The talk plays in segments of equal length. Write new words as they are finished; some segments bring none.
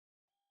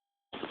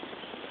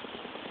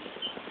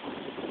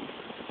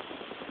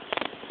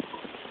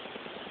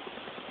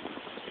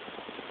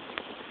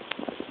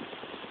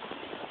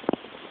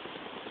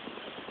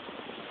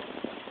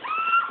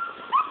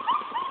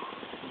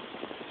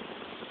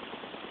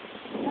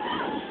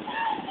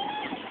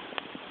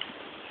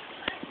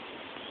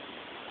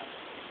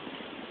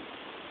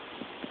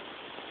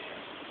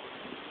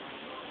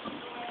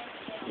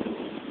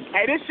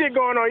Hey, this shit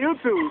going on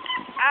YouTube.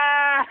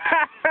 Ah,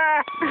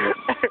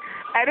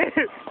 hey,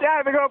 y'all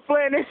have to go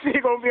play and this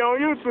shit gonna be on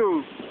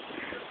YouTube.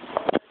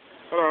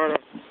 Hold on.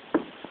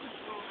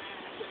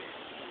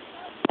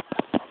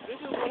 This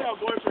is one of her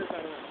boyfriends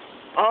I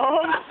know.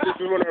 Oh, this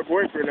is one of her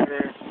boyfriends.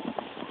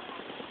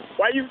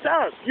 Why you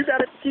stop? You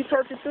gotta keep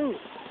twerking too.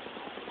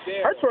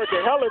 Daryl. Her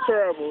twerking hella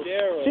terrible.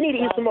 Daryl. She need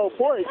to eat some more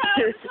pork.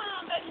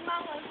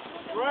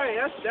 Right,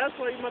 that's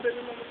why you my baby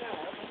mama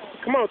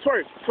now. Come on,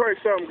 twerk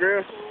something,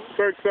 girl.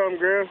 Twerk something,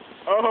 girl.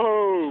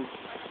 Oh.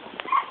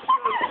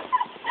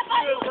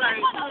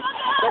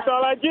 That's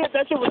all I get.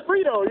 That shit was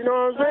free though, you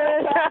know what I'm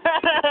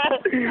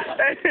saying?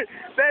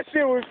 that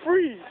shit was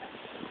free.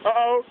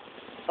 Uh-oh.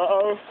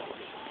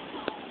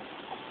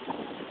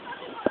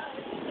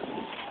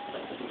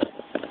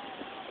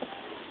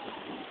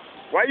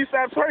 Why you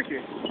stop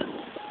twerking?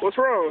 What's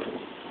wrong?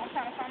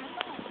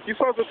 You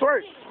supposed to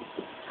twerk.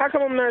 How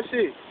come I'm not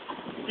shit?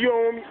 You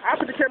don't want me? I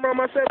put the camera on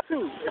myself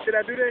too. Should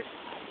I do that?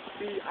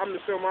 See, I'm the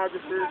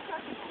filmographer.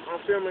 I'm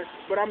filming,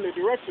 but I'm the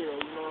director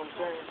though, you know what I'm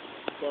saying?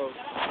 So,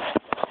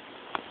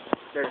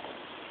 there.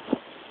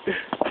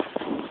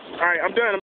 Alright, I'm done.